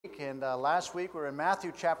and last week we were in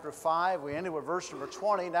Matthew chapter 5. We ended with verse number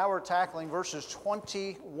 20. Now we're tackling verses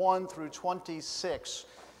 21 through 26.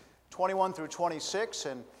 21 through 26,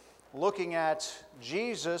 and looking at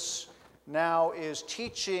Jesus now is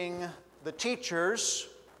teaching the teachers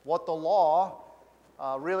what the law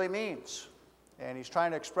really means. And he's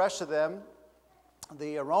trying to express to them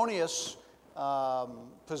the erroneous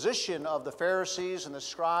position of the Pharisees and the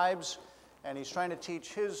scribes, and he's trying to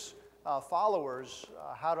teach his followers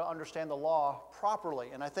how to understand the law properly.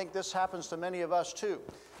 And I think this happens to many of us too.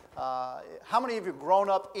 How many of you grown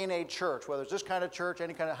up in a church, whether it's this kind of church,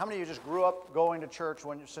 any kind of, how many of you just grew up going to church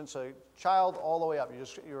since a child all the way up?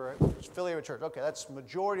 You're affiliated with church. Okay, that's the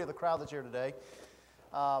majority of the crowd that's here today.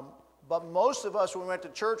 But most of us, when we went to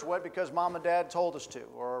church, went because mom and dad told us to,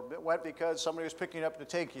 or went because somebody was picking you up to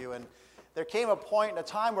take you. And there came a point in a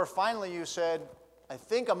time where finally you said, I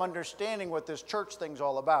think I'm understanding what this church thing's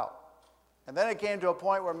all about. And then it came to a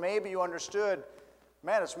point where maybe you understood,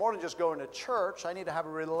 man, it's more than just going to church. I need to have a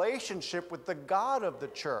relationship with the God of the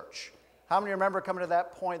church. How many remember coming to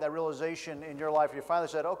that point, that realization in your life, where you finally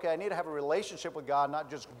said, okay, I need to have a relationship with God, not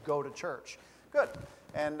just go to church? Good.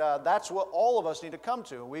 And that's what all of us need to come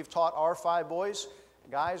to. We've taught our 5 boys,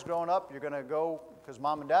 guys growing up, you're going to go because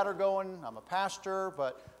mom and dad are going. I'm a pastor,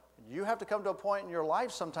 but you have to come to a point in your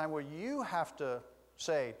life sometime where you have to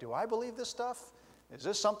say, do I believe this stuff? Is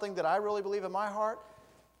this something that I really believe in my heart?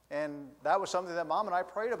 And that was something that mom and I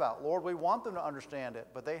prayed about. Lord, we want them to understand it,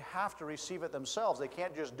 but they have to receive it themselves. They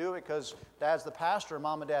can't just do it because dad's the pastor and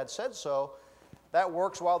mom and dad said so. That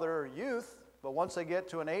works while they're youth, but once they get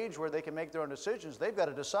to an age where they can make their own decisions, they've got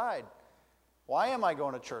to decide, why am I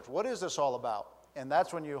going to church? What is this all about? And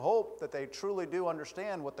that's when you hope that they truly do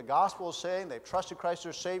understand what the gospel is saying. They've trusted Christ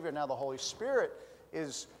their Savior. Now the Holy Spirit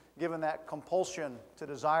is given that compulsion to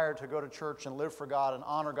desire to go to church and live for God and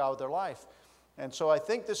honor God with their life. And so I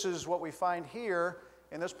think this is what we find here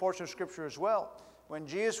in this portion of Scripture as well. When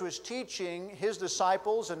Jesus was teaching his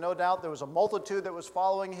disciples, and no doubt there was a multitude that was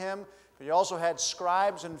following him, but he also had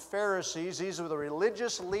scribes and Pharisees. These were the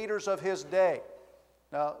religious leaders of his day.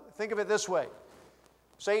 Now, think of it this way.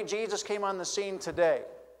 Say Jesus came on the scene today.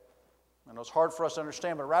 I know it's hard for us to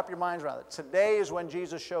understand, but wrap your minds around it. Today is when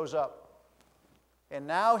Jesus shows up. And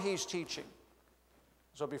now he's teaching.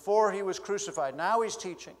 So before he was crucified, now he's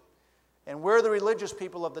teaching. And we're the religious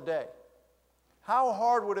people of the day. How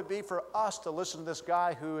hard would it be for us to listen to this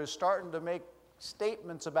guy who is starting to make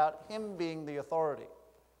statements about him being the authority?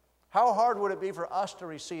 How hard would it be for us to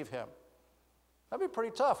receive him? That'd be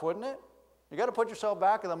pretty tough, wouldn't it? You've got to put yourself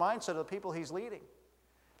back in the mindset of the people he's leading.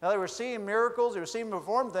 Now, they were seeing miracles, they were seeing him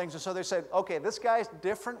perform things, and so they said, okay, this guy's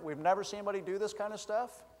different. We've never seen anybody do this kind of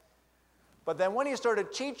stuff. But then when he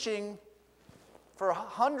started teaching, for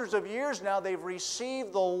hundreds of years now, they've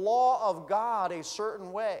received the law of God a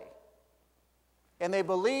certain way. And they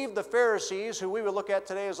believe the Pharisees, who we would look at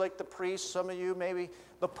today as like the priests, some of you maybe,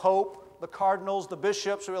 the Pope, the cardinals, the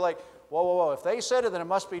bishops, who are like, whoa, whoa, whoa, if they said it, then it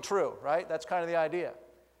must be true, right? That's kind of the idea.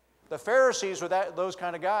 The Pharisees were those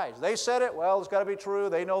kind of guys. They said it, well, it's got to be true.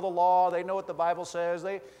 They know the law. They know what the Bible says.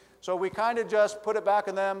 So we kind of just put it back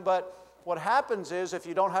on them, but what happens is if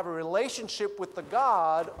you don't have a relationship with the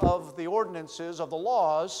God of the ordinances, of the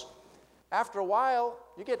laws, after a while,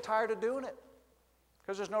 you get tired of doing it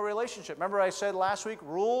because there's no relationship. Remember I said last week,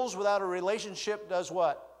 rules without a relationship does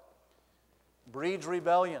what? Breeds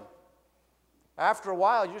rebellion. After a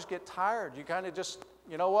while, you just get tired. You kind of just,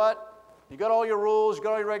 you know what? You got all your rules, you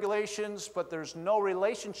got all your regulations, but there's no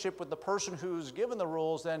relationship with the person who's given the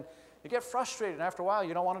rules, then you get frustrated, and after a while,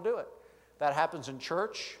 you don't want to do it. That happens in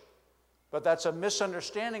church. But that's a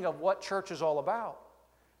misunderstanding of what church is all about.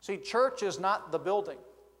 See, church is not the building.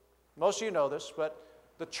 Most of you know this, but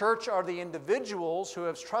the church are the individuals who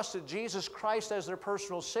have trusted Jesus Christ as their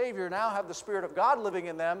personal Savior, now have the Spirit of God living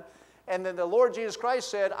in them, and then the Lord Jesus Christ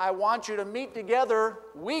said, I want you to meet together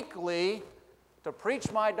weekly to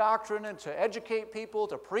preach my doctrine and to educate people,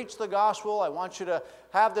 to preach the gospel. I want you to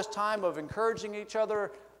have this time of encouraging each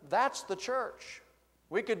other. That's the church.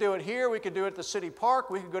 We could do it here, we could do it at the city park,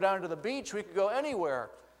 we could go down to the beach, we could go anywhere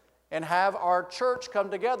and have our church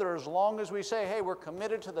come together as long as we say, hey, we're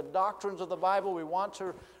committed to the doctrines of the Bible, we want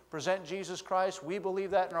to present Jesus Christ, we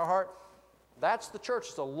believe that in our heart. That's the church.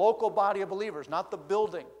 It's the local body of believers, not the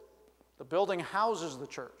building. The building houses the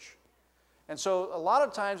church. And so a lot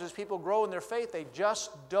of times as people grow in their faith, they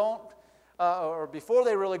just don't, or before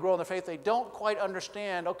they really grow in their faith, they don't quite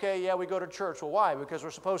understand, okay, yeah, we go to church. Well, why? Because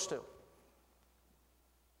we're supposed to.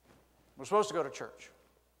 We're supposed to go to church.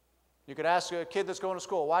 You could ask a kid that's going to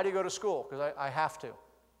school, why do you go to school? Because I have to.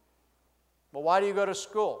 Well, why do you go to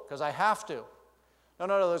school? Because I have to.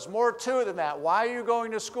 No, there's more to it than that. Why are you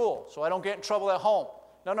going to school? So I don't get in trouble at home.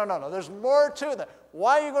 No, there's more to that.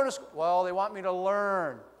 Why are you going to school? Well, they want me to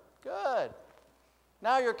learn. Good.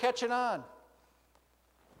 Now you're catching on.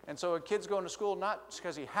 And so a kid's going to school not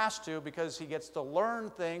because he has to, because he gets to learn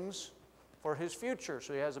things for his future.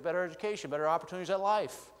 So he has a better education, better opportunities at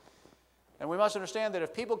life. And we must understand that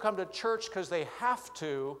if people come to church because they have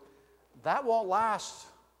to, that won't last.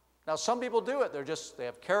 Now, some people do it. They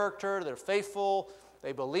have character, they're faithful.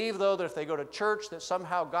 They believe, though, that if they go to church, that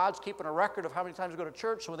somehow God's keeping a record of how many times they go to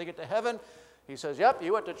church. So when they get to heaven, he says, yep,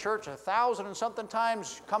 you went to church 1,000 and something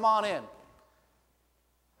times, come on in.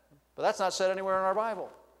 But that's not said anywhere in our Bible.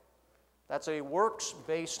 That's a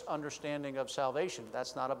works-based understanding of salvation.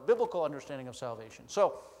 That's not a biblical understanding of salvation.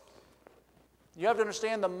 So you have to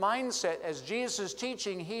understand the mindset. As Jesus is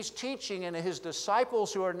teaching, he's teaching, and his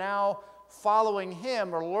disciples who are now following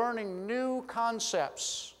him are learning new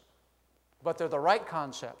concepts, but they're the right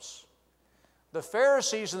concepts. The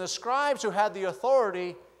Pharisees and the scribes who had the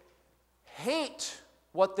authority hate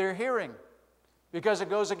what they're hearing because it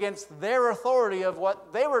goes against their authority of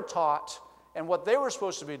what they were taught and what they were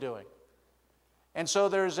supposed to be doing. And so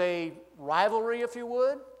there's a rivalry, if you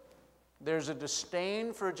would. There's a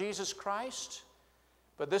disdain for Jesus Christ.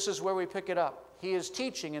 But this is where we pick it up. He is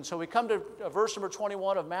teaching, and so we come to verse number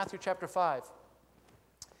 21 of Matthew chapter 5.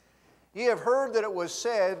 Ye have heard that it was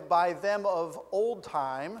said by them of old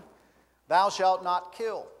time, Thou shalt not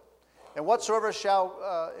kill. And whosoever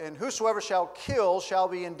shall kill shall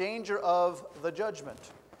be in danger of the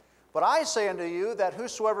judgment. But I say unto you that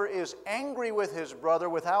whosoever is angry with his brother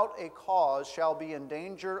without a cause shall be in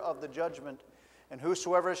danger of the judgment. And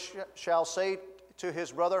whosoever shall say to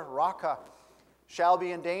his brother, Raka, shall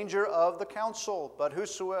be in danger of the council. But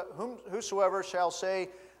whosoever shall say,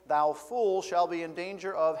 Thou fool, shall be in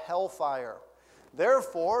danger of hellfire.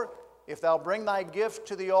 Therefore, if thou bring thy gift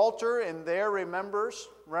to the altar, and there rememberest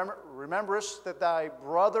that thy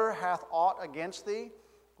brother hath aught against thee,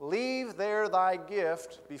 leave there thy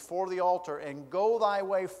gift before the altar, and go thy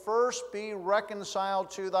way. First be reconciled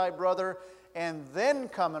to thy brother, and then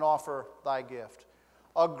come and offer thy gift.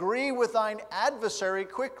 Agree with thine adversary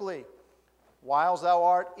quickly, whiles thou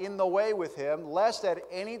art in the way with him, lest at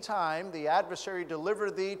any time the adversary deliver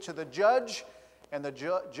thee to the judge, and the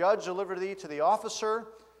judge deliver thee to the officer,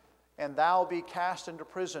 and thou be cast into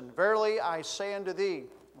prison. Verily I say unto thee,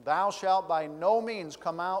 thou shalt by no means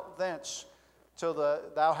come out thence till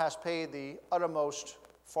thou hast paid the uttermost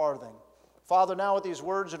farthing. Father, now with these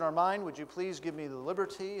words in our mind, would you please give me the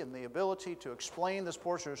liberty and the ability to explain this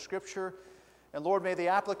portion of Scripture? And Lord, may the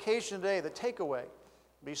application today, the takeaway,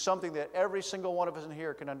 be something that every single one of us in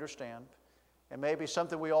here can understand, and maybe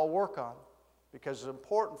something we all work on, because it's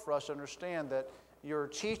important for us to understand that you're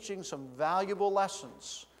teaching some valuable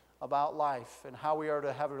lessons about life and how we are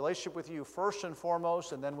to have a relationship with you first and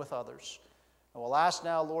foremost, and then with others. And we'll ask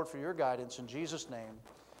now, Lord, for your guidance in Jesus' name.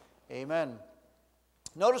 Amen.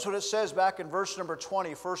 Notice what it says back in verse number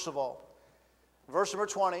 20, first of all. Verse number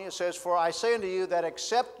 20, it says, For I say unto you that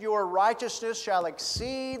except your righteousness shall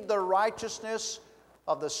exceed the righteousness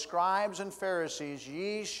of the scribes and Pharisees,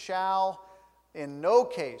 ye shall in no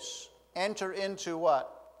case enter into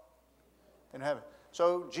what? In heaven.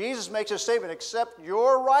 So Jesus makes a statement, except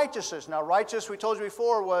your righteousness. Now, righteousness, we told you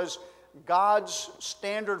before, was God's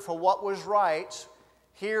standard for what was right.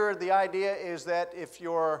 Here, the idea is that if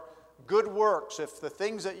your good works, if the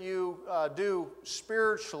things that you do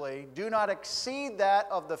spiritually do not exceed that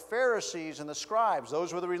of the Pharisees and the scribes,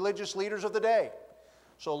 those were the religious leaders of the day.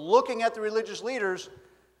 So looking at the religious leaders,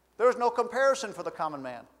 there's no comparison for the common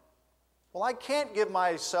man. Well, I can't give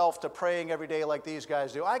myself to praying every day like these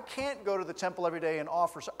guys do. I can't go to the temple every day and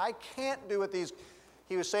offer. I can't do what these...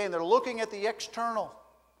 He was saying they're looking at the external.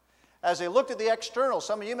 As they looked at the external,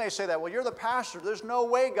 some of you may say that, well, you're the pastor. There's no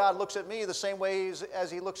way God looks at me the same way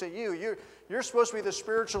as he looks at you. You're supposed to be the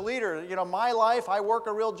spiritual leader. You know, my life, I work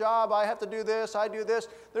a real job. I have to do this. I do this.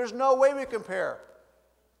 There's no way we compare.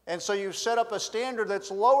 And so you set up a standard that's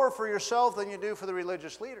lower for yourself than you do for the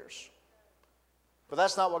religious leaders. But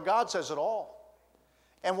that's not what God says at all.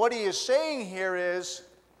 And what he is saying here is,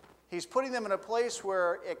 he's putting them in a place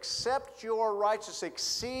where accept your righteousness,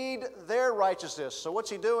 exceed their righteousness. So what's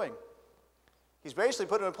he doing? He's basically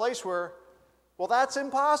putting them in a place where, well, that's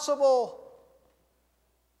impossible.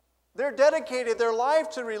 They're dedicated their life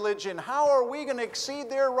to religion. How are we going to exceed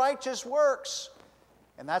their righteous works?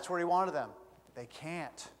 And that's where he wanted them. They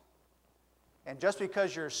can't. And just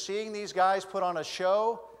because you're seeing these guys put on a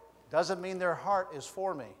show doesn't mean their heart is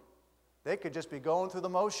for me. They could just be going through the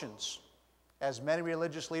motions, as many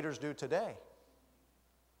religious leaders do today.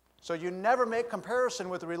 So you never make comparison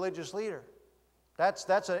with a religious leader.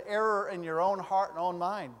 That's an error in your own heart and own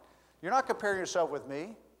mind. You're not comparing yourself with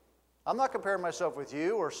me. I'm not comparing myself with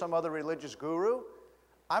you or some other religious guru.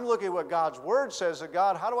 I'm looking at what God's Word says. That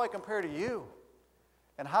God, how do I compare to you?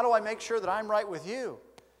 And how do I make sure that I'm right with you?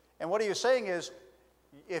 And what he is saying is,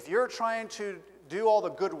 if you're trying to do all the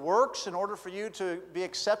good works in order for you to be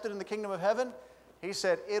accepted in the kingdom of heaven, he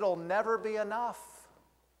said, it'll never be enough.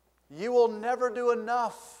 You will never do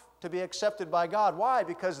enough to be accepted by God. Why?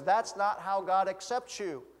 Because that's not how God accepts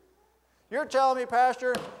you. You're telling me,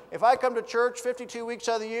 Pastor, if I come to church 52 weeks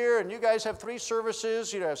out of the year and you guys have 3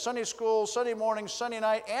 services, you have Sunday school, Sunday morning, Sunday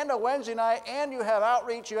night, and a Wednesday night, and you have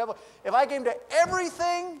outreach, if I came to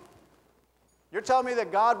everything, you're telling me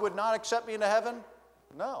that God would not accept me into heaven?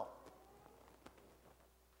 No.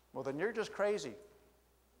 Well, then you're just crazy.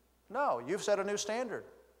 No, you've set a new standard.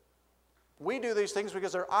 We do these things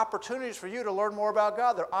because they're opportunities for you to learn more about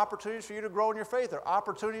God. They're opportunities for you to grow in your faith. They're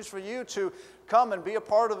opportunities for you to come and be a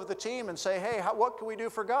part of the team and say, hey, what can we do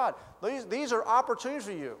for God? These are opportunities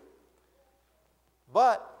for you.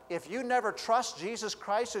 But if you never trust Jesus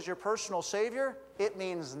Christ as your personal Savior, it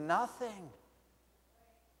means nothing.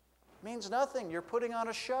 It means nothing. You're putting on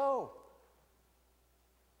a show.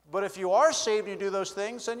 But if you are saved and you do those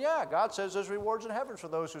things, then yeah, God says there's rewards in heaven for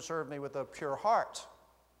those who serve me with a pure heart.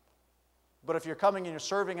 But if you're coming and you're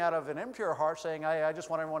serving out of an impure heart, saying, I just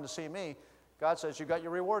want everyone to see me, God says you got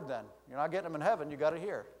your reward then. You're not getting them in heaven, you got it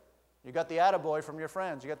here. You got the attaboy from your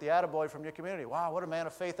friends. You got the attaboy from your community. Wow, what a man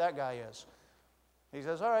of faith that guy is. He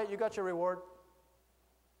says, all right, you got your reward,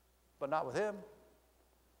 but not with him.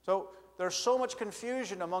 So there's so much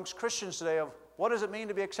confusion amongst Christians today of what does it mean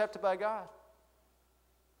to be accepted by God?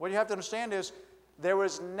 What you have to understand is there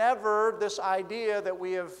was never this idea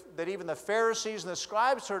that even the Pharisees and the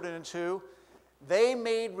scribes turned it into. They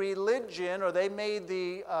made religion, or they made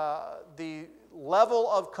the level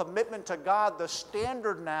of commitment to God the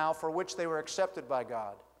standard now for which they were accepted by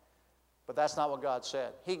God. But that's not what God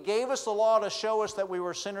said. He gave us the law to show us that we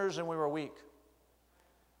were sinners and we were weak.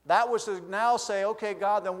 That was to now say, okay,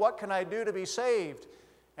 God, then what can I do to be saved?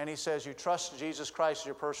 And he says, you trust Jesus Christ as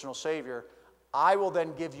your personal Savior. I will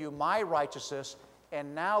then give you my righteousness,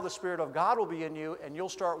 and now the Spirit of God will be in you, and you'll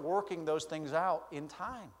start working those things out in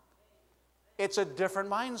time. It's a different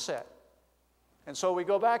mindset. And so we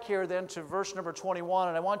go back here then to verse number 21,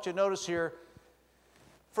 and I want you to notice here,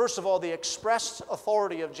 first of all, the expressed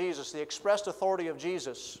authority of Jesus, the expressed authority of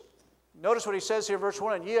Jesus. Notice what he says here, verse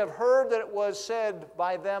 1, ye have heard that it was said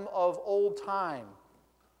by them of old time.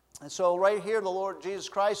 And so right here, the Lord Jesus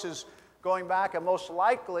Christ is going back, and most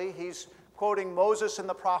likely he's quoting Moses and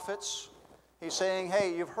the prophets. He's saying,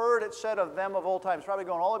 hey, you've heard it said of them of old time. He's probably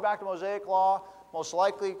going all the way back to Mosaic law, most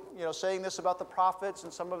likely, saying this about the prophets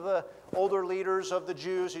and some of the older leaders of the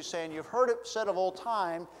Jews. He's saying, you've heard it said of old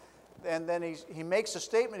time. And then he makes a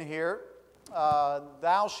statement here,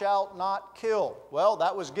 thou shalt not kill. Well,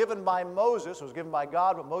 that was given by Moses. It was given by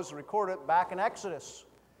God, but Moses recorded it back in Exodus.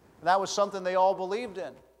 And that was something they all believed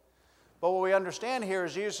in. But what we understand here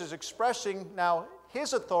is Jesus is expressing now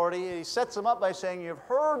his authority. He sets them up by saying, you've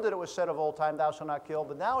heard that it was said of old time, thou shalt not kill.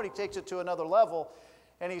 But now he takes it to another level.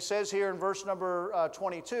 And he says here in verse number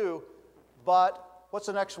 22, but, what's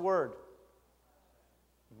the next word?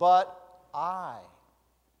 But I.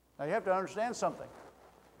 Now you have to understand something.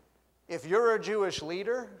 If you're a Jewish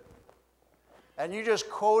leader, and you just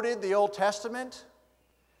quoted the Old Testament,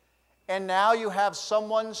 and now you have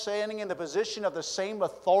someone standing in the position of the same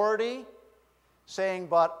authority, saying,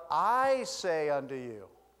 but I say unto you.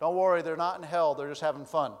 Don't worry, they're not in hell, they're just having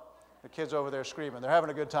fun. The kids over there screaming, they're having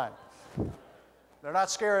a good time. They're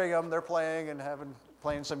not scaring them, they're playing and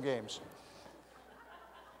playing some games.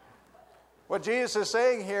 What Jesus is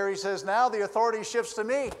saying here, he says, now the authority shifts to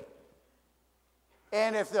me.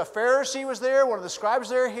 And if the Pharisee was there, one of the scribes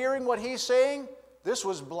there hearing what he's saying, this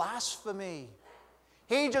was blasphemy.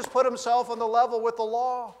 He just put himself on the level with the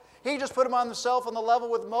law. He just put himself on the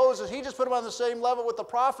level with Moses. He just put him on the same level with the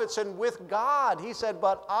prophets and with God. He said,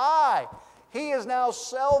 but I. He is now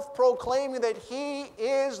self-proclaiming that he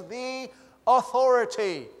is the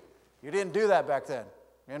authority. You didn't do that back then.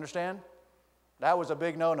 You understand? That was a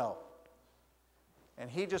big no-no. And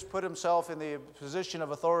he just put himself in the position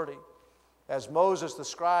of authority. As Moses, the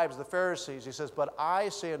scribes, the Pharisees, he says, but I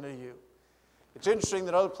say unto you. It's interesting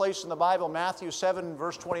that another place in the Bible, Matthew 7,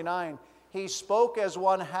 verse 29, he spoke as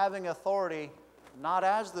one having authority, not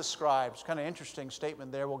as the scribes. Kind of interesting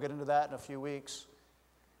statement there. We'll get into that in a few weeks.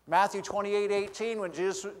 Matthew 28:18, when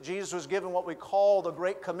Jesus was given what we call the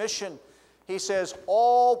Great Commission, he says,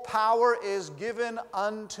 all power is given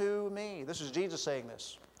unto me. This is Jesus saying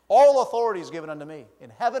this. All authority is given unto me in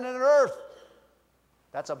heaven and in earth.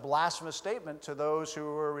 That's a blasphemous statement to those who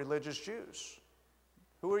were religious Jews.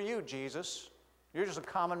 Who are you, Jesus? You're just a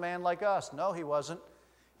common man like us. No, he wasn't.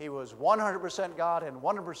 He was 100% God and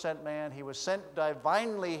 100% man. He was sent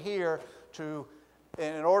divinely here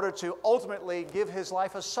in order to ultimately give his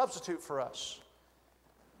life a substitute for us.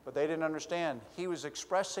 But they didn't understand. He was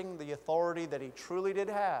expressing the authority that he truly did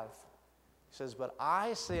have. He says, but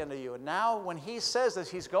I say unto you. And now when he says this,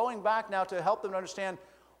 he's going back now to help them to understand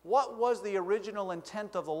what was the original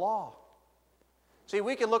intent of the law. See,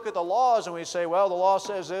 we can look at the laws and we say, well, the law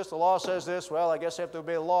says this, the law says this. Well, I guess I have to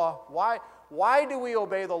obey the law. Why do we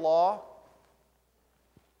obey the law?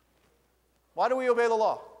 Why do we obey the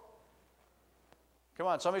law? Come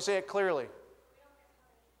on, somebody say it clearly.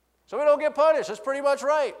 So we don't get punished. That's pretty much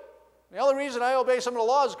right. The only reason I obey some of the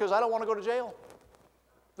laws is because I don't want to go to jail.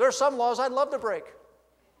 There are some laws I'd love to break.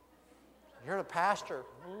 You're the pastor.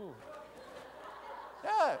 Ooh.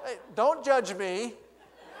 Yeah, hey, don't judge me.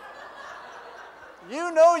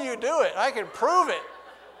 You know you do it. I can prove it.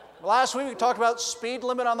 Last week we talked about speed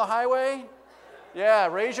limit on the highway. Yeah,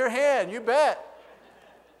 raise your hand. You bet.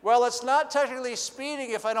 Well, it's not technically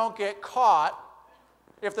speeding if I don't get caught.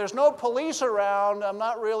 If there's no police around, I'm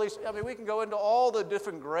not really, we can go into all the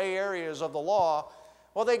different gray areas of the law.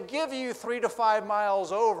 Well, they give you 3 to 5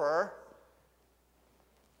 miles over,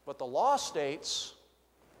 but the law states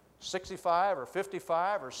 65 or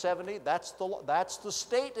 55 or 70, that's the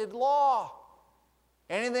stated law.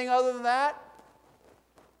 Anything other than that,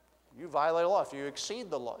 you violate the law. If you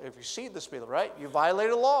exceed the law, if you exceed the speed limit, right, you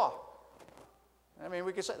violate a law.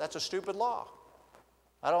 We could say that's a stupid law.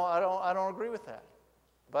 I don't agree with that.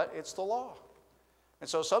 But it's the law. And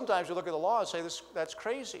so sometimes you look at the law and say, that's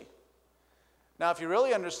crazy. Now, if you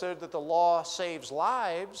really understood that the law saves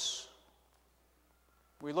lives,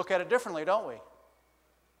 we look at it differently, don't we?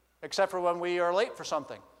 Except for when we are late for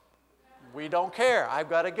something. We don't care. I've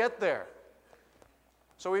got to get there.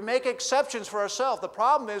 So we make exceptions for ourselves. The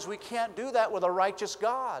problem is we can't do that with a righteous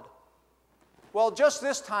God. Well, just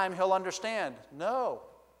this time he'll understand. No,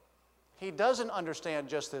 he doesn't understand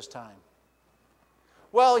just this time.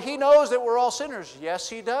 Well, he knows that we're all sinners. Yes,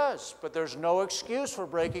 he does. But there's no excuse for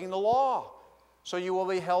breaking the law. So you will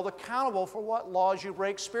be held accountable for what laws you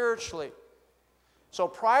break spiritually. So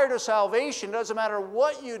prior to salvation, it doesn't matter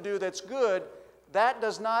what you do that's good, that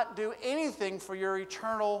does not do anything for your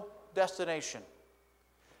eternal destination.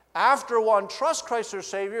 After one trusts Christ as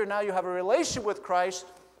Savior, now you have a relationship with Christ,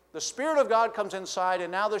 the Spirit of God comes inside,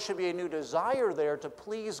 and now there should be a new desire there to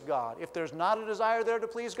please God. If there's not a desire there to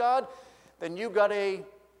please God, then you got a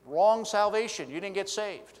wrong salvation. You didn't get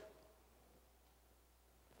saved.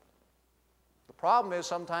 The problem is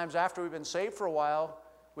sometimes after we've been saved for a while,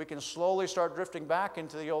 we can slowly start drifting back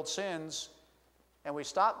into the old sins, and we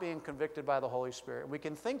stop being convicted by the Holy Spirit. We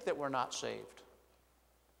can think that we're not saved.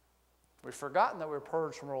 We've forgotten that we're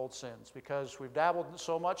purged from our old sins because we've dabbled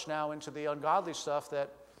so much now into the ungodly stuff that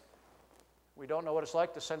we don't know what it's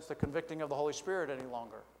like to sense the convicting of the Holy Spirit any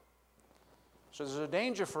longer. So there's a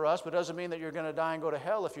danger for us, but it doesn't mean that you're going to die and go to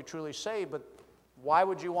hell if you're truly saved. But why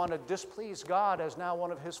would you want to displease God as now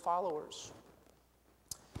one of his followers?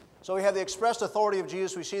 So we have the expressed authority of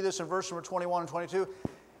Jesus. We see this in verse number 21 and 22.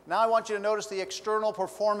 Now I want you to notice the external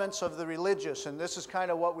performance of the religious. And this is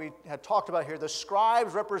kind of what we had talked about here. The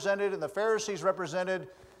scribes represented and the Pharisees represented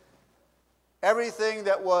everything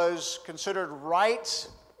that was considered right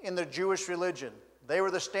in the Jewish religion. They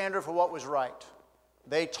were the standard for what was right.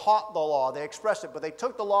 They taught the law, they expressed it, but they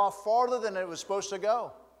took the law farther than it was supposed to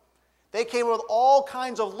go. They came with all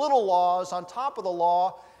kinds of little laws on top of the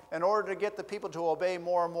law in order to get the people to obey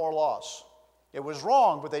more and more laws. It was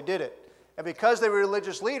wrong, but they did it. And because they were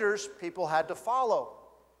religious leaders, people had to follow.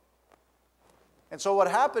 And so what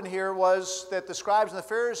happened here was that the scribes and the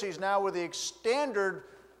Pharisees now were the standard,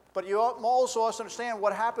 but you also understand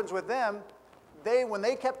what happens with them. When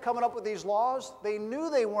they kept coming up with these laws, they knew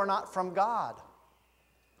they were not from God.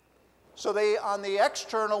 So they, on the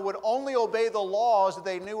external, would only obey the laws that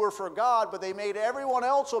they knew were for God, but they made everyone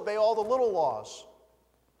else obey all the little laws.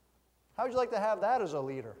 How would you like to have that as a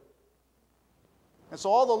leader? And so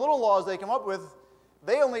all the little laws they come up with,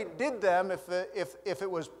 they only did them if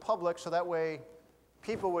it was public, so that way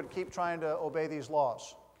people would keep trying to obey these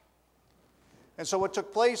laws. And so what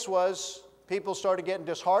took place was people started getting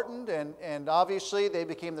disheartened, and obviously they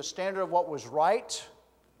became the standard of what was right.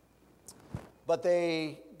 But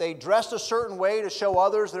they dressed a certain way to show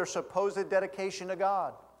others their supposed dedication to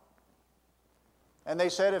God. And they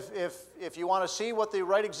said, if you want to see what the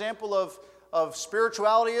right example of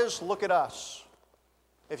spirituality is, look at us.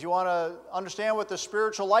 If you want to understand what the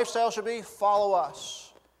spiritual lifestyle should be, follow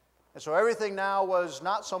us. And so everything now was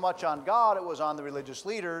not so much on God, it was on the religious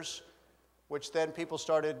leaders, which then people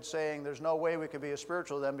started saying there's no way we could be as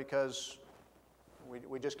spiritual as them because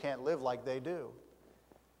we just can't live like they do.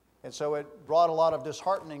 And so it brought a lot of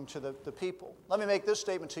disheartening to the people. Let me make this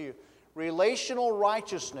statement to you. Relational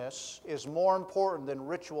righteousness is more important than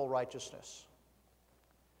ritual righteousness.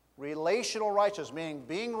 Relational righteousness, meaning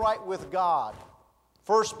being right with God,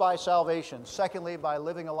 first by salvation, secondly by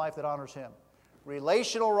living a life that honors Him.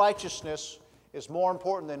 Relational righteousness is more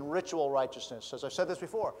important than ritual righteousness. As I've said this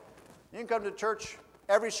before, you can come to church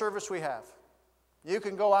every service we have. You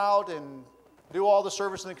can go out and do all the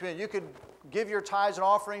service in the community. You could give your tithes and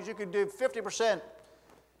offerings. You could do 50%.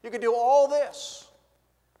 You could do all this.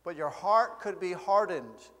 But your heart could be hardened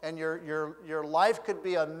and your life could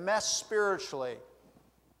be a mess spiritually.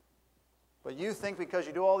 But you think because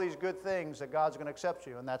you do all these good things that God's going to accept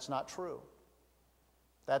you, and that's not true.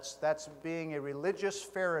 That's being a religious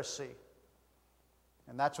Pharisee.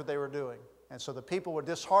 And that's what they were doing. And so the people were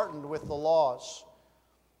disheartened with the laws.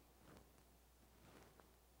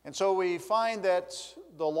 And so we find that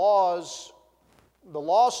the law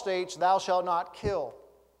states, thou shalt not kill.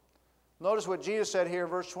 Notice what Jesus said here in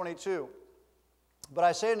verse 22. But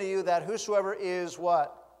I say unto you that whosoever is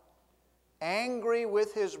what? Angry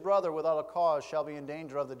with his brother without a cause shall be in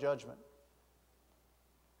danger of the judgment.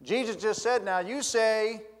 Jesus just said, now you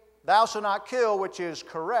say, thou shalt not kill, which is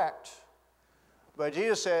correct. But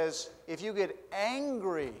Jesus says, if you get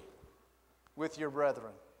angry with your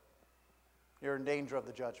brethren, you're in danger of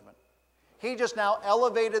the judgment. He just now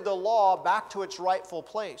elevated the law back to its rightful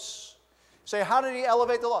place. Say, how did he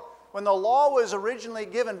elevate the law? When the law was originally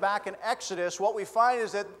given back in Exodus, what we find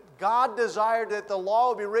is that God desired that the law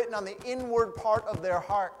would be written on the inward part of their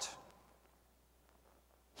heart.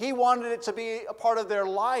 He wanted it to be a part of their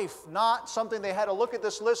life, not something they had to look at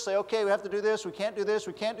this list, say, okay, we have to do this, we can't do this,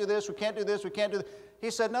 we can't do this, we can't do this, we can't do this. He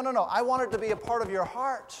said, no, I want it to be a part of your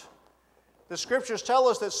heart. The Scriptures tell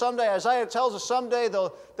us that someday, Isaiah tells us someday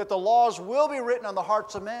that the laws will be written on the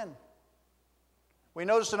hearts of men. We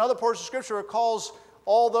noticed another portion of Scripture it calls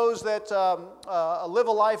all those that live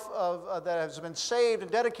a life that has been saved and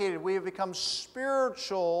dedicated. We have become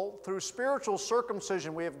spiritual through spiritual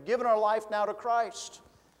circumcision. We have given our life now to Christ.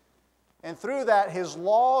 And through that, His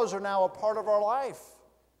laws are now a part of our life.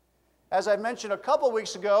 As I mentioned a couple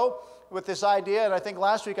weeks ago with this idea, and I think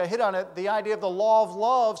last week I hit on it, the idea of the law of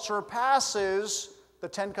love surpasses the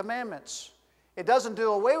Ten Commandments. It doesn't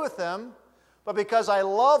do away with them, but because I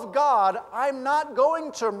love God, I'm not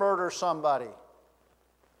going to murder somebody.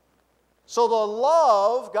 So the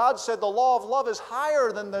love, God said the law of love is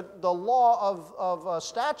higher than the law of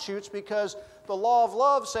statutes, because the law of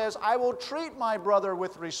love says, I will treat my brother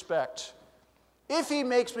with respect. If he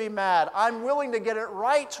makes me mad, I'm willing to get it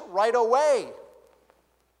right away.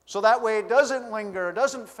 So that way it doesn't linger, it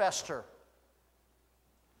doesn't fester.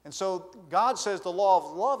 And so God says the law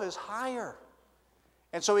of love is higher.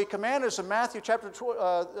 And so He commanded us in Matthew chapter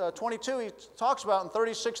 22, He talks about in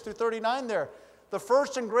 36 through 39 there. The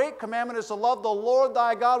first and great commandment is to love the Lord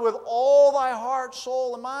thy God with all thy heart,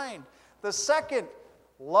 soul, and mind. The second,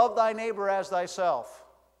 love thy neighbor as thyself.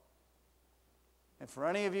 And for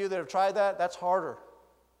any of you that have tried that, that's harder.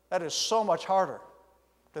 That is so much harder.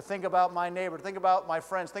 To think about my neighbor, to think about my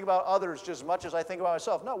friends, think about others just as much as I think about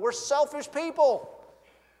myself. No, we're selfish people.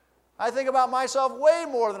 I think about myself way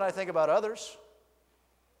more than I think about others.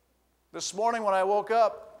 This morning when I woke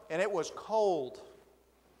up, and it was cold.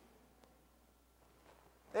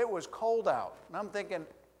 It was cold out. And I'm thinking,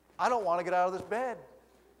 I don't want to get out of this bed.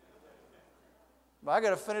 But I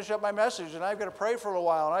got to finish up my message, and I've got to pray for a little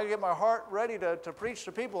while, and I got to get my heart ready to preach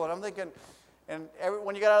to people. And I'm thinking,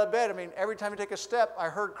 when you get out of bed, every time you take a step, I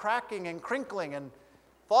heard cracking and crinkling, and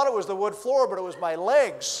thought it was the wood floor, but it was my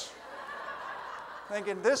legs.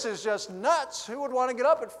 Thinking, this is just nuts. Who would want to get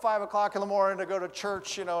up at 5 o'clock in the morning to go to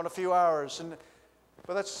church, in a few hours?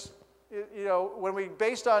 But that's, when we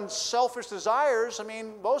based on selfish desires,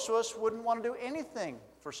 most of us wouldn't want to do anything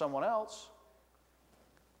for someone else,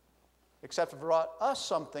 except if it brought us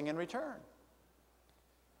something in return.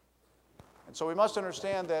 And so we must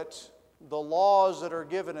understand that the laws that are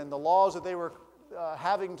given and the laws that they were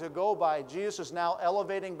having to go by, Jesus is now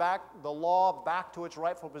elevating back the law back to its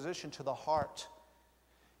rightful position, to the heart.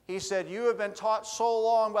 He said, you have been taught so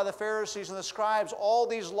long by the Pharisees and the scribes all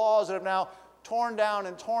these laws that have now torn down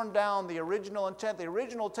the original intent. The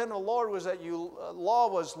original intent of the Lord was that law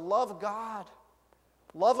was love God.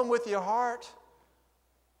 Love Him with your heart.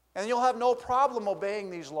 And you'll have no problem obeying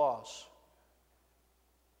these laws.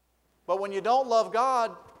 But when you don't love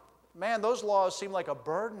God, man, those laws seem like a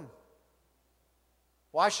burden.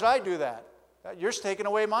 Why should I do that? You're taking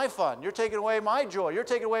away my fun. You're taking away my joy. You're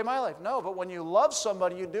taking away my life. No, but when you love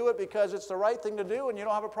somebody, you do it because it's the right thing to do and you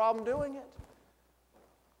don't have a problem doing it.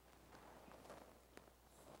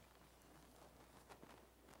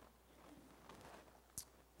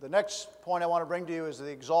 The next point I want to bring to you is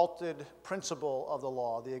the exalted principle of the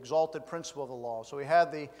law, the exalted principle of the law. So we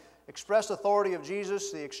had the expressed authority of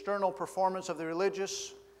Jesus, the external performance of the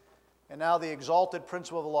religious, and now the exalted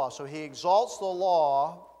principle of the law. So he exalts the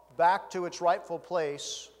law back to its rightful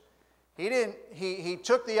place. He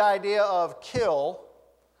took the idea of kill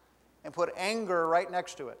and put anger right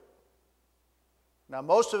next to it. Now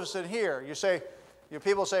most of us in here,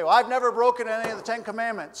 people say, well, I've never broken any of the 10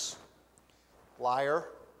 Commandments. Liar.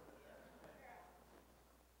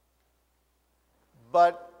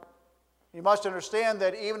 But you must understand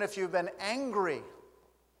that even if you've been angry,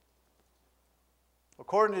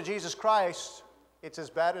 according to Jesus Christ, it's as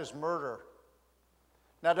bad as murder.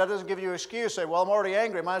 Now, that doesn't give you an excuse. Say, well, I'm already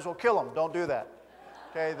angry. Might as well kill him. Don't do that.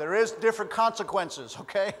 Okay? There is different consequences,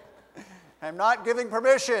 okay? I'm not giving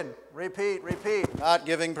permission. Repeat. Not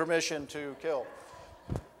giving permission to kill.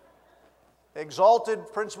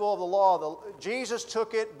 Exalted principle of the law. Jesus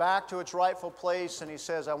took it back to its rightful place, and he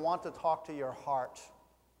says, I want to talk to your heart.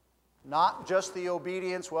 Not just the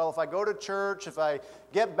obedience. Well, if I go to church, if I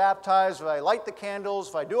get baptized, if I light the candles,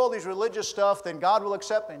 if I do all these religious stuff, then God will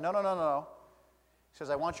accept me. No. He says,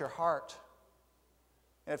 I want your heart.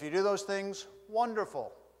 And if you do those things,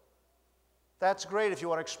 wonderful. That's great if you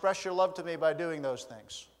want to express your love to me by doing those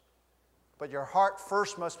things. But your heart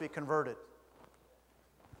first must be converted.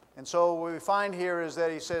 And so what we find here is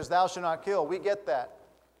that he says, thou shalt not kill. We get that.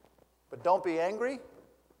 But don't be angry.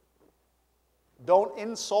 Don't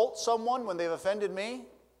insult someone when they've offended me.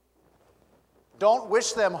 Don't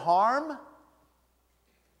wish them harm.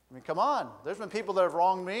 I mean, come on. There's been people that have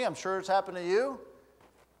wronged me. I'm sure it's happened to you.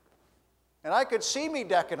 And I could see me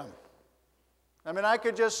decking them. I mean, I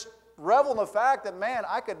could just revel in the fact that, man,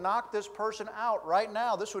 I could knock this person out right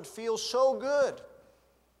now. This would feel so good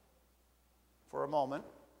for a moment.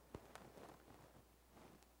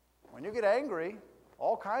 When you get angry,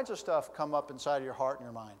 all kinds of stuff come up inside your heart and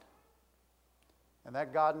your mind. And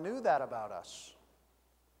that God knew that about us.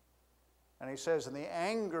 And he says, and the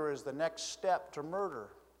anger is the next step to murder.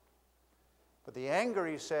 But the anger,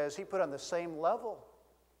 he says, he put on the same level.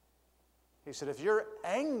 He said, if you're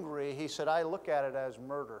angry, he said, I look at it as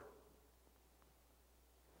murder.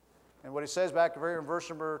 And what he says back in verse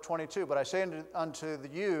number 22, but I say unto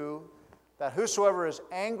you that whosoever is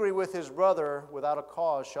angry with his brother without a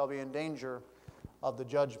cause shall be in danger of the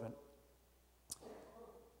judgment.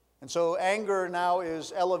 And so anger now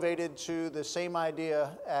is elevated to the same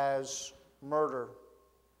idea as murder.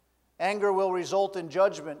 Anger will result in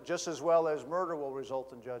judgment just as well as murder will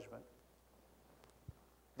result in judgment.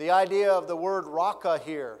 The idea of the word raka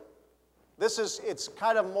here, it's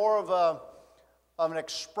kind of more of an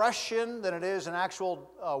expression than it is an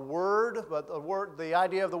actual word, but the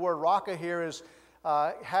idea of the word raka here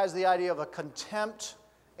has the idea of a contempt,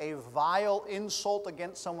 a vile insult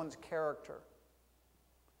against someone's character.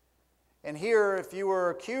 And here, if you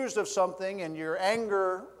were accused of something and your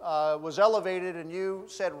anger was elevated and you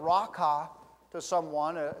said raka to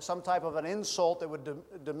someone, some type of an insult that would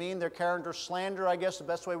demean their character, slander, I guess the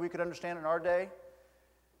best way we could understand it in our day,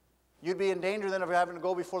 you'd be in danger then of having to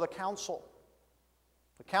go before the council.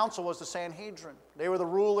 The council was the Sanhedrin. They were the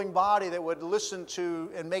ruling body that would listen to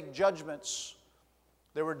and make judgments.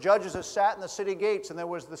 There were judges that sat in the city gates, and there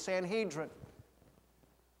was the Sanhedrin.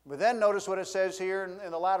 But then notice what it says here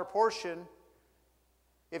in the latter portion.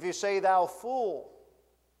 If you say, thou fool,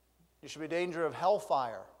 you should be in danger of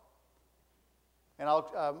hellfire. And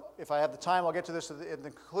if I have the time, I'll get to this in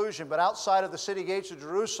the conclusion. But outside of the city gates of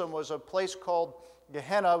Jerusalem was a place called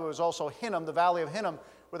Gehenna. It was also Hinnom, the valley of Hinnom,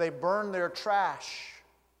 where they burned their trash.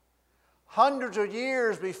 Hundreds of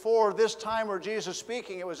years before this time where Jesus is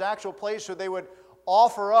speaking, it was an actual place where they would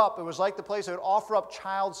offer up. It was like the place they would offer up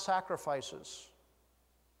child sacrifices.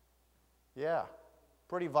 Yeah,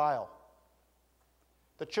 pretty vile.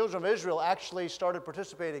 The children of Israel actually started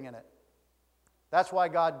participating in it. That's why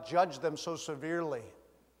God judged them so severely.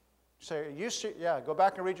 You say, go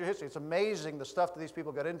back and read your history. It's amazing the stuff that these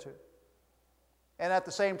people got into. And at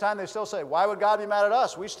the same time, they still say, why would God be mad at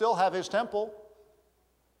us? We still have His temple.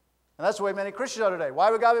 And that's the way many Christians are today.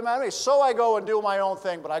 Why would God be mad at me? So I go and do my own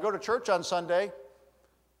thing, but I go to church on Sunday.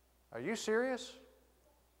 Are you serious?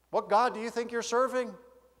 What God do you think you're serving?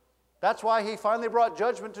 That's why He finally brought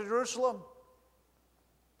judgment to Jerusalem.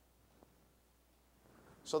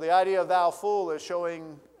 So the idea of thou fool is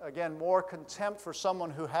showing again, more contempt for someone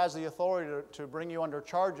who has the authority to bring you under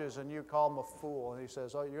charges, and you call him a fool. And he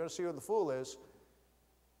says, oh, you're going to see who the fool is.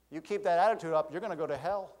 You keep that attitude up, you're going to go to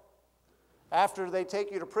hell. After they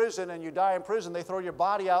take you to prison and you die in prison, they throw your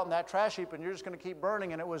body out in that trash heap and you're just going to keep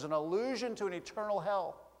burning. And it was an allusion to an eternal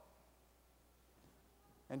hell.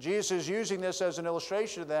 And Jesus is using this as an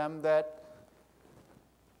illustration to them that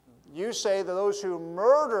you say that those who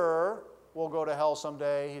murder will go to hell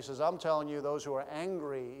someday. He says, I'm telling you, those who are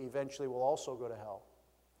angry eventually will also go to hell.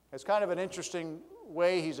 It's kind of an interesting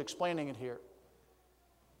way he's explaining it here.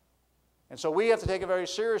 And so we have to take it very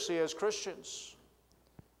seriously as Christians.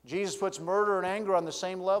 Jesus puts murder and anger on the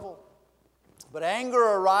same level. But anger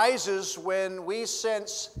arises when we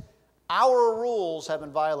sense our rules have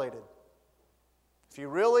been violated. If you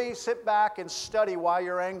really sit back and study why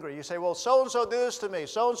you're angry, you say, well, so-and-so did this to me,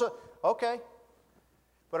 so-and-so, okay.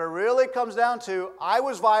 But it really comes down to, I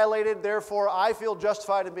was violated, therefore I feel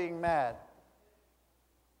justified in being mad.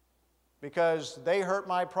 Because they hurt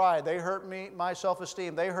my pride, they hurt my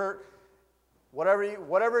self-esteem, they hurt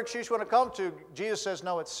whatever excuse you want to come to. Jesus says,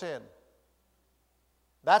 no, it's sin.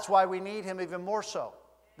 That's why we need Him even more so.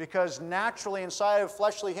 Because naturally inside of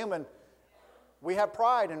fleshly human, we have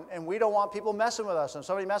pride, and we don't want people messing with us. And if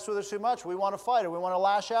somebody messes with us too much, we want to fight, or we want to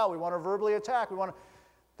lash out, we want to verbally attack.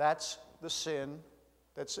 That's the sin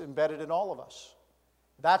that's embedded in all of us.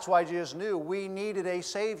 That's why Jesus knew we needed a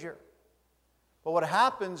Savior. But what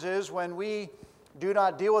happens is when we do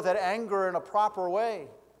not deal with that anger in a proper way,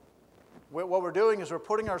 what we're doing is we're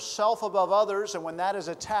putting ourselves above others, and when that is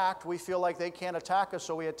attacked, we feel like they can't attack us,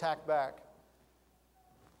 so we attack back.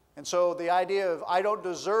 And so the idea of, I don't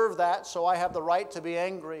deserve that, so I have the right to be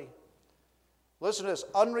angry. Listen to this.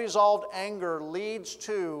 Unresolved anger leads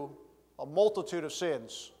to a multitude of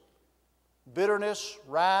sins. Bitterness,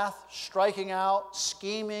 wrath, striking out,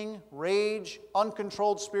 scheming, rage,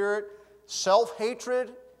 uncontrolled spirit,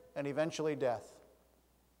 self-hatred, and eventually death.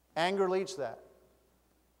 Anger leads to that.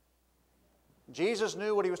 Jesus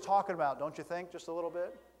knew what He was talking about, don't you think, just a little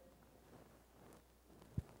bit?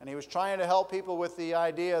 And He was trying to help people with the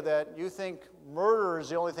idea that you think murder is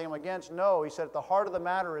the only thing I'm against. No, He said at the heart of the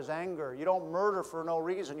matter is anger. You don't murder for no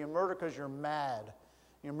reason. You murder because you're mad.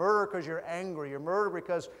 You murder because you're angry. You murder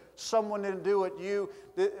because someone didn't do what you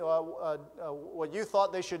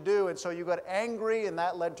thought they should do, and so you got angry, and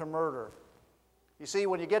that led to murder. You see,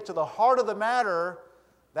 when you get to the heart of the matter,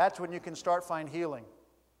 that's when you can start find healing.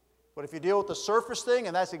 But if you deal with the surface thing,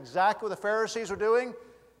 and that's exactly what the Pharisees were doing,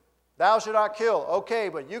 thou shalt not kill. Okay,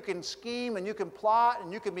 but you can scheme, and you can plot,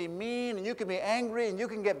 and you can be mean, and you can be angry, and you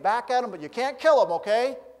can get back at them, but you can't kill them,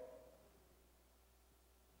 okay?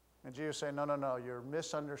 And Jesus said, no, you're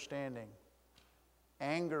misunderstanding.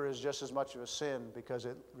 Anger is just as much of a sin because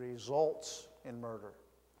it results in murder.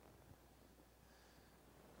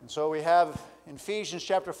 And so we have in Ephesians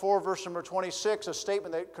chapter 4, verse number 26, a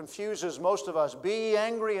statement that confuses most of us. Be ye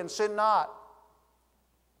angry and sin not.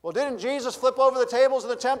 Well, didn't Jesus flip over the tables in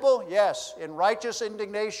the temple? Yes, in righteous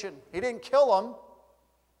indignation. He didn't kill them,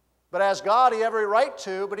 but as God, He had every right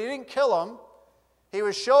to, but He didn't kill them. He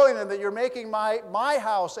was showing them that you're making my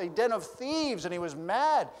house a den of thieves, and He was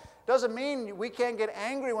mad. Doesn't mean we can't get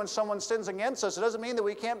angry when someone sins against us. It doesn't mean that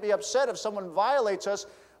we can't be upset if someone violates us,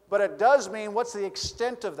 but it does mean what's the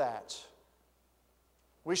extent of that.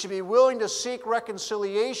 We should be willing to seek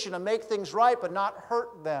reconciliation and make things right, but not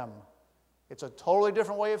hurt them. It's a totally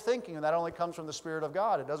different way of thinking, and that only comes from the Spirit of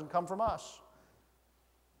God. It doesn't come from us.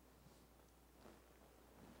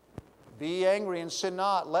 Be angry and sin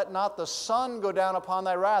not. Let not the sun go down upon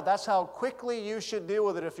thy wrath. That's how quickly you should deal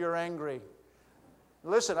with it if you're angry.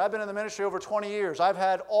 Listen, I've been in the ministry over 20 years. I've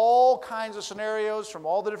had all kinds of scenarios from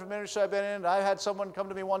all the different ministries I've been in. I had someone come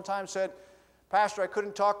to me one time and said, Pastor, I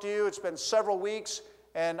couldn't talk to you. It's been several weeks,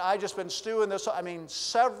 and I've just been stewing this.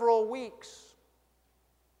 Several weeks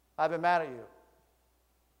I've been mad at you.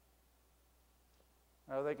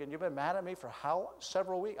 And I'm thinking, you've been mad at me for how?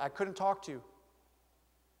 Several weeks? I couldn't talk to you.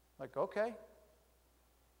 Like, okay.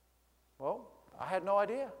 Well, I had no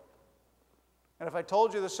idea. And if I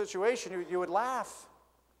told you the situation, you would laugh.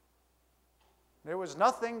 There was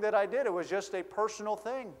nothing that I did. It was just a personal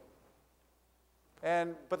thing.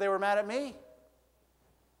 But they were mad at me.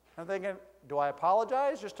 I'm thinking, do I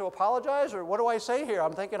apologize just to apologize? Or what do I say here?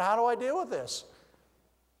 I'm thinking, how do I deal with this?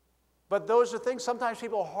 But those are things, sometimes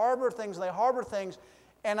people harbor things, and they harbor things.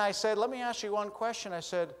 And I said, let me ask you one question. I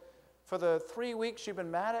said, for the 3 weeks you've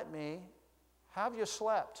been mad at me, how have you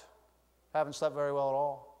slept? Haven't slept very well at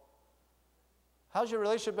all. How's your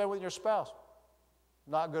relationship been with your spouse?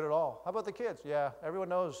 Not good at all. How about the kids? Yeah, everyone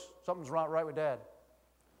knows something's not right with Dad.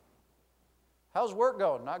 How's work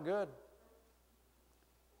going? Not good.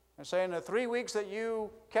 And saying, the 3 weeks that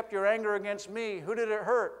you kept your anger against me, who did it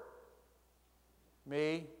hurt?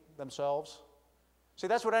 Me, themselves. See,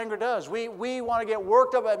 that's what anger does. We want to get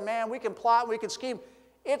worked up at, man, we can plot, we can scheme.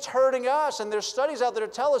 It's hurting us. And there's studies out there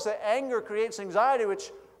to tell us that anger creates anxiety,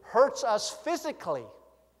 which hurts us physically.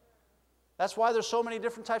 That's why there's so many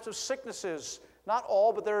different types of sicknesses. Not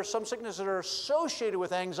all, but there are some sicknesses that are associated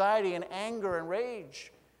with anxiety and anger and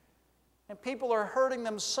rage. And people are hurting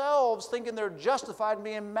themselves thinking they're justified in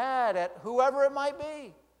being mad at whoever it might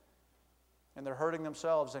be. And they're hurting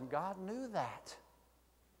themselves, and God knew that.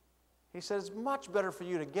 He says, it's much better for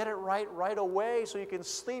you to get it right away so you can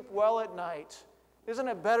sleep well at night. Isn't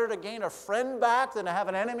it better to gain a friend back than to have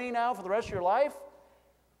an enemy now for the rest of your life?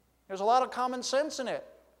 There's a lot of common sense in it.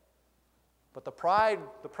 But the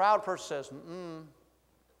proud person says,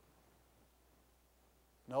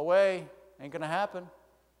 no way, ain't going to happen.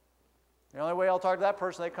 The only way I'll talk to that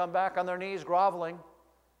person, they come back on their knees groveling.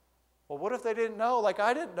 Well, what if they didn't know like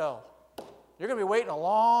I didn't know? You're going to be waiting a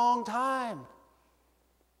long time.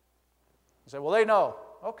 You say, well, they know.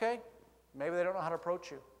 Okay, maybe they don't know how to approach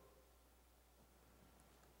you.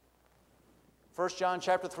 1 John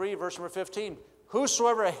chapter 3, verse number 15.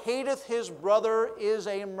 Whosoever hateth his brother is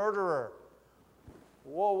a murderer.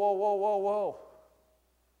 Whoa, whoa, whoa, whoa, whoa.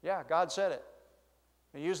 Yeah, God said it.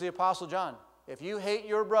 He used the Apostle John. If you hate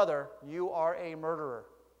your brother, you are a murderer.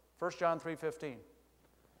 1 John 3:15.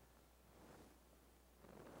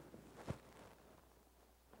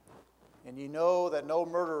 And ye know that no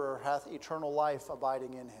murderer hath eternal life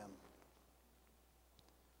abiding in him.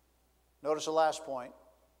 Notice the last point.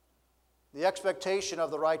 The expectation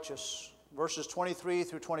of the righteous. Verses 23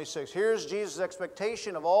 through 26. Here's Jesus'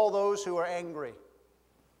 expectation of all those who are angry.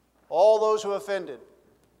 All those who offended.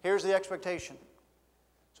 Here's the expectation.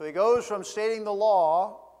 So he goes from stating the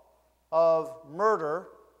law of murder,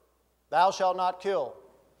 thou shalt not kill.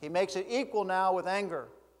 He makes it equal now with anger.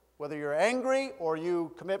 Whether you're angry or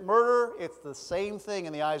you commit murder, it's the same thing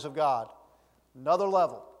in the eyes of God. Another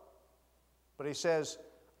level. But he says,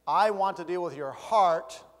 I want to deal with your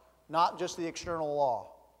heart, not just the external law.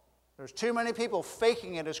 There's too many people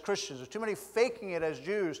faking it as Christians. There's too many faking it as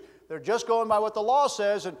Jews. They're just going by what the law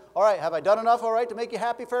says. And, all right, have I done enough, all right, to make you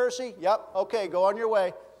happy, Pharisee? Yep, okay, go on your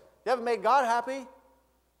way. You haven't made God happy.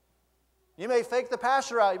 You may fake the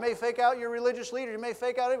pastor out. You may fake out your religious leader. You may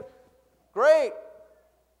fake out him. Great.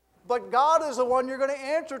 But God is the one you're going to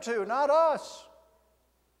answer to, not us.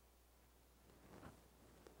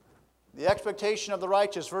 The expectation of the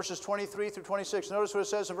righteous, verses 23 through 26. Notice what it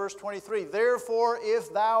says in verse 23. Therefore,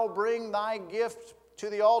 if thou bring thy gift to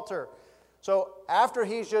the altar. So after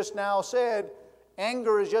he's just now said,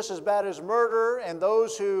 anger is just as bad as murder, and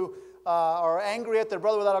those who are angry at their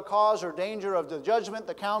brother without a cause are danger of the judgment,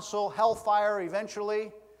 the council, hellfire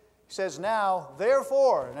eventually. He says now,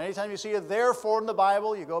 therefore, and anytime you see a therefore in the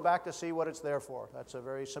Bible, you go back to see what it's there for. That's a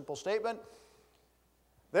very simple statement.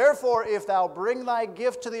 Therefore, if thou bring thy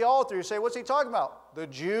gift to the altar, you say, what's he talking about? The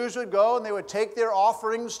Jews would go and they would take their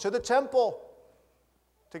offerings to the temple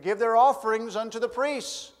to give their offerings unto the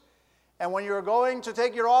priests. And when you're going to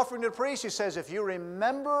take your offering to the priest, he says, if you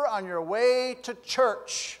remember on your way to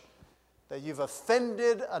church that you've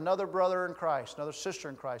offended another brother in Christ, another sister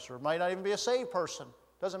in Christ, or it might not even be a saved person.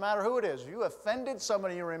 Doesn't matter who it is. If you offended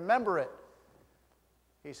somebody, you remember it.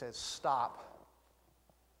 He says, stop.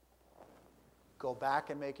 Go back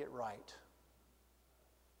and make it right.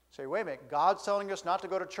 Say, wait a minute, God's telling us not to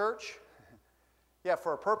go to church? Yeah,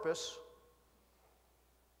 for a purpose.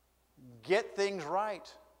 Get things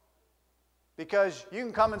right. Because you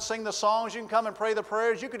can come and sing the songs, you can come and pray the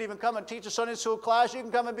prayers, you could even come and teach a Sunday school class, you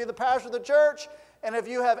can come and be the pastor of the church, and if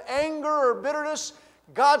you have anger or bitterness,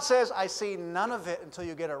 God says, I see none of it until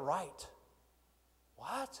you get it right.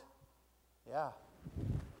 What? Yeah.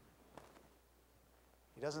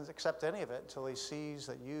 He doesn't accept any of it until he sees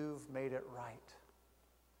that you've made it right.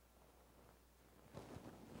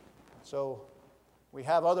 So we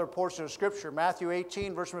have other portions of Scripture. Matthew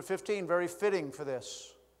 18, verse number 15, very fitting for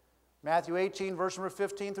this. Matthew 18, verse number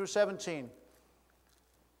 15 through 17.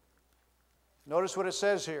 Notice what it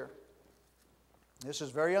says here. This is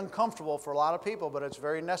very uncomfortable for a lot of people, but it's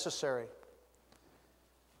very necessary.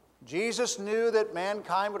 Jesus knew that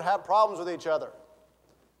mankind would have problems with each other.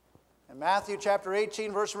 In Matthew chapter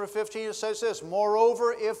 18, verse number 15, it says this,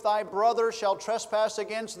 moreover, if thy brother shall trespass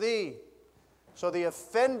against thee. So the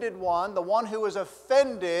offended one, the one who is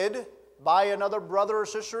offended by another brother or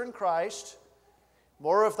sister in Christ,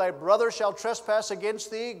 moreover, if thy brother shall trespass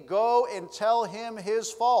against thee, go and tell him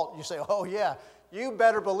his fault. You say, oh yeah, you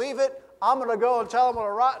better believe it. I'm going to go and tell them what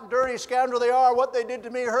a rotten, dirty scoundrel they are, what they did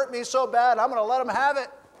to me hurt me so bad, I'm going to let them have it.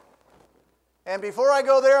 And before I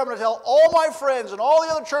go there, I'm going to tell all my friends and all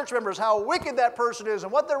the other church members how wicked that person is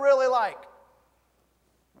and what they're really like.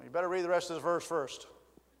 Well, you better read the rest of this verse first.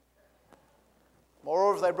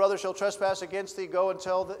 Moreover, if thy brother shall trespass against thee, go and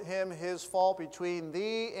tell him his fault between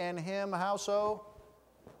thee and him. How so?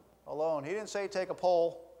 Alone. He didn't say take a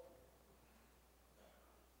poll.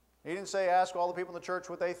 He didn't say ask all the people in the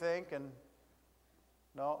church what they think.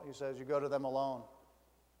 No, he says you go to them alone.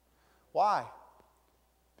 Why?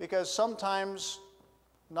 Because sometimes,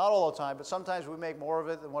 not all the time, but sometimes we make more of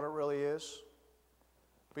it than what it really is.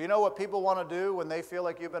 But you know what people want to do when they feel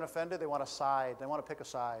like you've been offended? They want to side. They want to pick a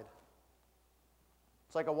side.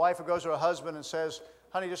 It's like a wife who goes to her husband and says,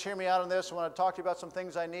 honey, just hear me out on this. I want to talk to you about some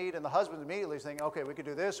things I need. And the husband immediately is thinking, okay, we could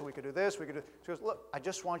do this, and we could do this, we could do. She goes, look, I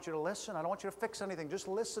just want you to listen. I don't want you to fix anything. Just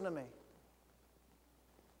listen to me.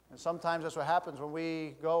 And sometimes that's what happens when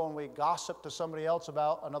we go and we gossip to somebody else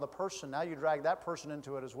about another person. Now you drag that person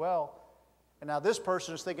into it as well. And now this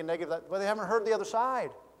person is thinking negative, but they haven't heard the other side.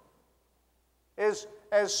 As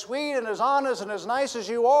sweet and as honest and as nice as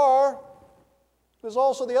you are, there's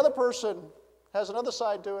also the other person has another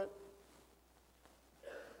side to it.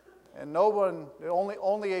 And no one,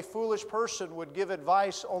 only a foolish person would give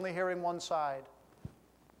advice only hearing one side.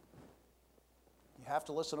 You have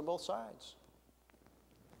to listen to both sides.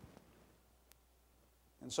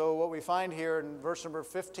 And so what we find here in verse number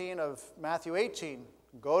 15 of Matthew 18,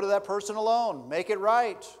 go to that person alone, make it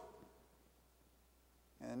right.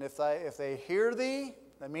 And if they hear thee,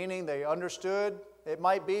 meaning they understood, it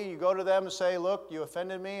might be you go to them and say, look, you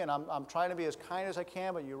offended me, and I'm trying to be as kind as I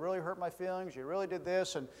can, but you really hurt my feelings, you really did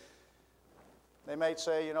this. And they might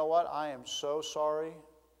say, you know what, I am so sorry.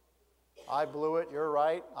 I blew it, you're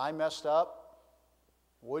right, I messed up.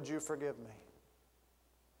 Would you forgive me?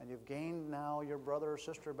 And you've gained now your brother or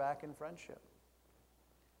sister back in friendship.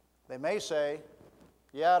 They may say,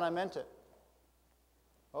 yeah, and I meant it.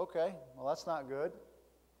 Okay, well, that's not good.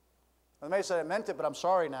 They may say, I meant it, but I'm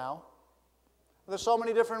sorry now. There's so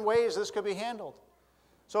many different ways this could be handled.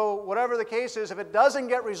 So whatever the case is, if it doesn't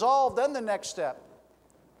get resolved, then the next step.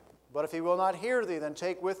 But if he will not hear thee, then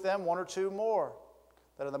take with them one or two more,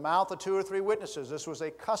 that in the mouth of 2 or 3 witnesses. This was a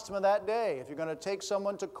custom of that day. If you're going to take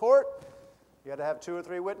someone to court, you had to have 2 or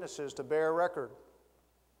 3 witnesses to bear record.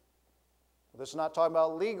 This is not talking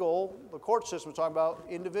about legal, the court system is talking about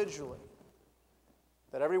individually.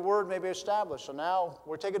 That every word may be established. So now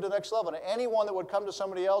we're taking it to the next level. And anyone that would come to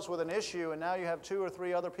somebody else with an issue, and now you have 2 or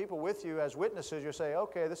 3 other people with you as witnesses, you say,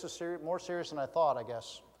 okay, this is more serious than I thought, I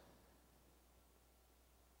guess.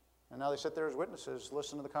 And now they sit there as witnesses,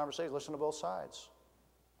 listen to the conversation, listen to both sides.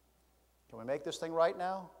 Can we make this thing right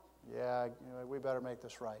now? Yeah, we better make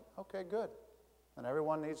this right. Okay, good. And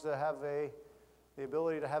everyone needs to have the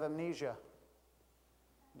ability to have amnesia.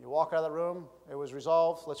 You walk out of the room, it was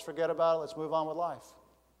resolved, let's forget about it, let's move on with life.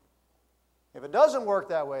 If it doesn't work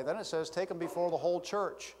that way, then it says take them before the whole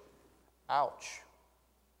church. Ouch.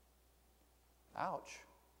 Ouch.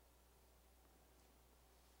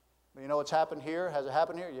 But you know what's happened here? Has it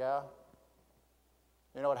happened here? Yeah.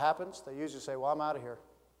 You know what happens? They usually say, well, I'm out of here.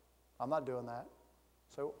 I'm not doing that.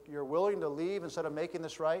 So you're willing to leave instead of making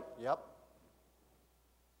this right? Yep.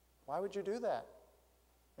 Why would you do that?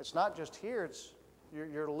 It's not just here.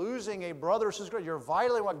 You're losing a brother or sister. You're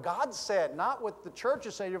violating what God said, not what the church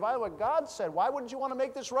is saying. You're violating what God said. Why wouldn't you want to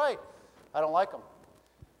make this right? I don't like them.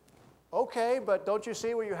 Okay, but don't you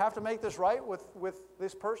see where you have to make this right with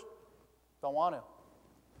this person? Don't want to.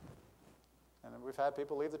 And we've had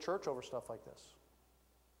people leave the church over stuff like this.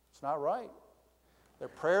 It's not right. Their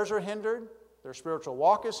prayers are hindered. Their spiritual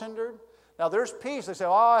walk is hindered. Now there's peace. They say,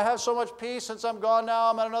 oh, I have so much peace since I'm gone now.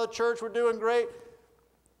 I'm at another church. We're doing great.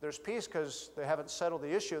 There's peace because they haven't settled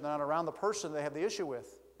the issue. They're not around the person they have the issue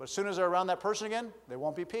with. But as soon as they're around that person again, there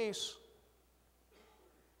won't be peace.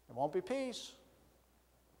 There won't be peace.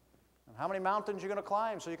 And how many mountains are you going to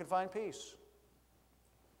climb so you can find peace?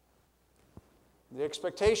 The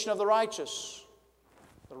expectation of the righteous.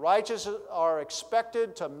 The righteous are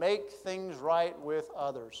expected to make things right with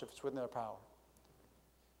others if it's within their power.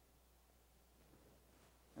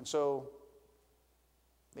 And so,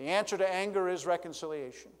 the answer to anger is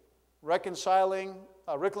reconciliation. Reconciliation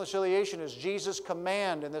is Jesus'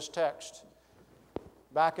 command in this text.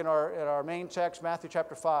 Back in our main text, Matthew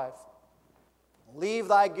chapter 5. Leave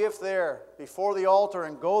thy gift there before the altar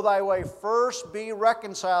and go thy way. First be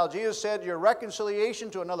reconciled. Jesus said your reconciliation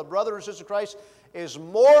to another brother or sister in Christ is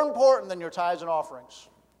more important than your tithes and offerings.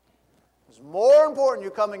 It's more important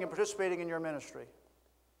you coming and participating in your ministry.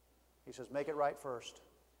 He says make it right first.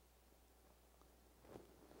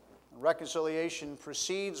 Reconciliation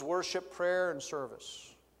precedes worship, prayer, and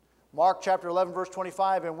service. Mark chapter 11, verse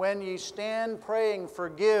 25, and when ye stand praying,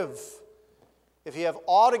 forgive, if ye have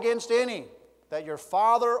aught against any, that your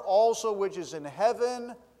Father also which is in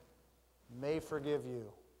heaven may forgive you.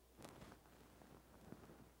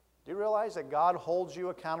 Do you realize that God holds you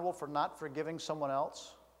accountable for not forgiving someone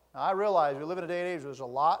else? Now, I realize we live in a day and age where there's a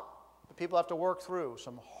lot that people have to work through.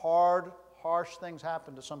 Some hard, harsh things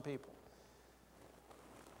happen to some people.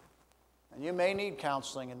 And you may need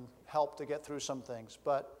counseling and help to get through some things,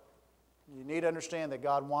 but you need to understand that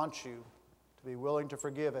God wants you to be willing to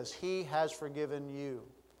forgive as He has forgiven you.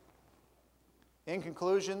 In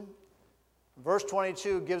conclusion, verse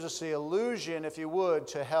 22 gives us the allusion, if you would,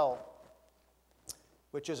 to hell,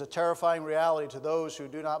 which is a terrifying reality to those who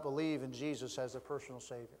do not believe in Jesus as their personal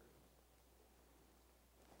Savior.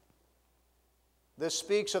 This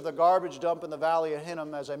speaks of the garbage dump in the valley of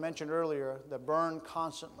Hinnom, as I mentioned earlier, that burned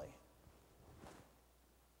constantly.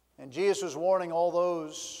 And Jesus was warning all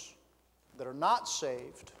those that are not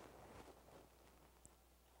saved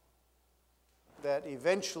that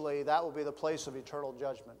eventually that will be the place of eternal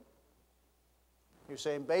judgment. You're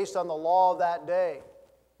saying, based on the law of that day,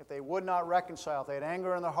 if they would not reconcile, if they had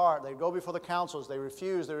anger in their heart, they'd go before the councils, they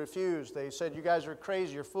refused. They said, you guys are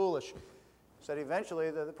crazy, you're foolish. He said eventually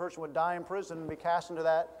the person would die in prison and be cast into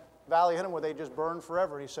that valley of Hinnom where they just burn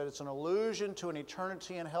forever. He said it's an allusion to an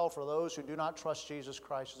eternity in hell for those who do not trust Jesus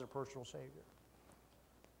Christ as their personal Savior.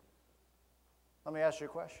 Let me ask you a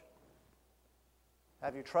question.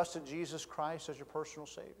 Have you trusted Jesus Christ as your personal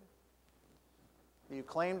Savior? Do you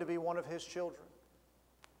claim to be one of His children?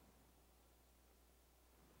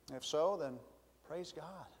 If so, then praise God.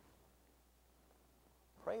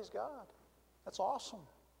 Praise God. That's awesome.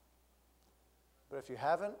 But if you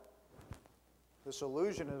haven't, this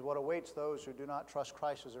illusion is what awaits those who do not trust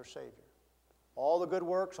Christ as their Savior. All the good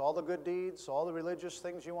works, all the good deeds, all the religious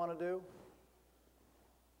things you want to do,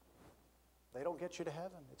 they don't get you to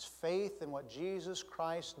heaven. It's faith in what Jesus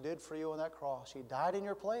Christ did for you on that cross. He died in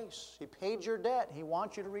your place. He paid your debt. He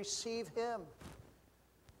wants you to receive Him.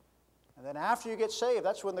 And then after you get saved,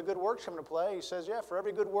 that's when the good works come into play. He says, yeah, for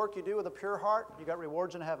every good work you do with a pure heart, you got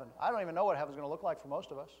rewards in heaven. I don't even know what heaven's going to look like for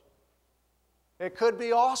most of us. It could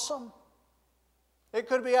be awesome. It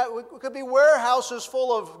could be warehouses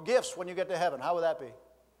full of gifts when you get to heaven. How would that be?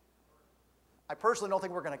 I personally don't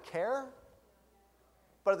think we're going to care.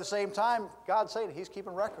 But at the same time, God's saying He's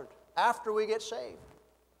keeping record after we get saved.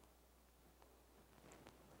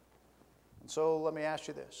 And so let me ask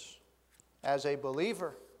you this. As a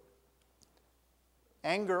believer,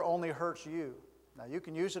 anger only hurts you. Now, you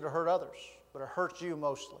can use it to hurt others, but it hurts you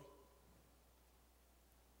mostly.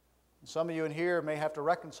 And some of you in here may have to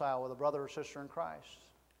reconcile with a brother or sister in Christ.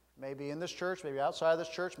 Maybe in this church, maybe outside of this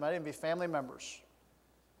church, might even be family members.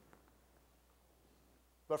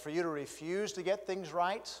 But for you to refuse to get things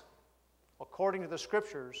right, according to the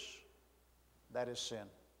Scriptures, that is sin.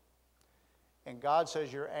 And God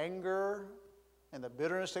says your anger and the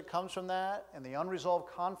bitterness that comes from that and the unresolved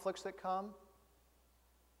conflicts that come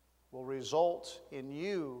will result in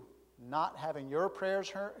you not having your prayers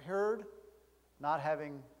heard, not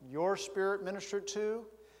having your spirit ministered to.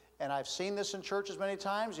 And I've seen this in churches many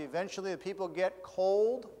times. Eventually the people get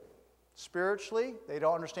cold spiritually. They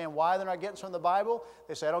don't understand why they're not getting some of the Bible.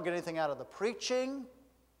 They say, I don't get anything out of the preaching.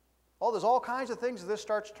 Oh, there's all kinds of things that this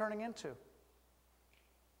starts turning into.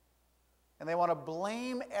 And they want to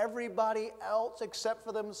blame everybody else except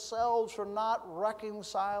for themselves for not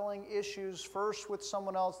reconciling issues first with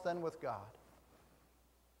someone else, then with God.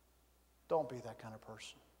 Don't be that kind of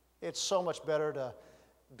person. It's so much better to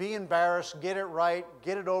be embarrassed, get it right,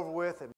 get it over with, and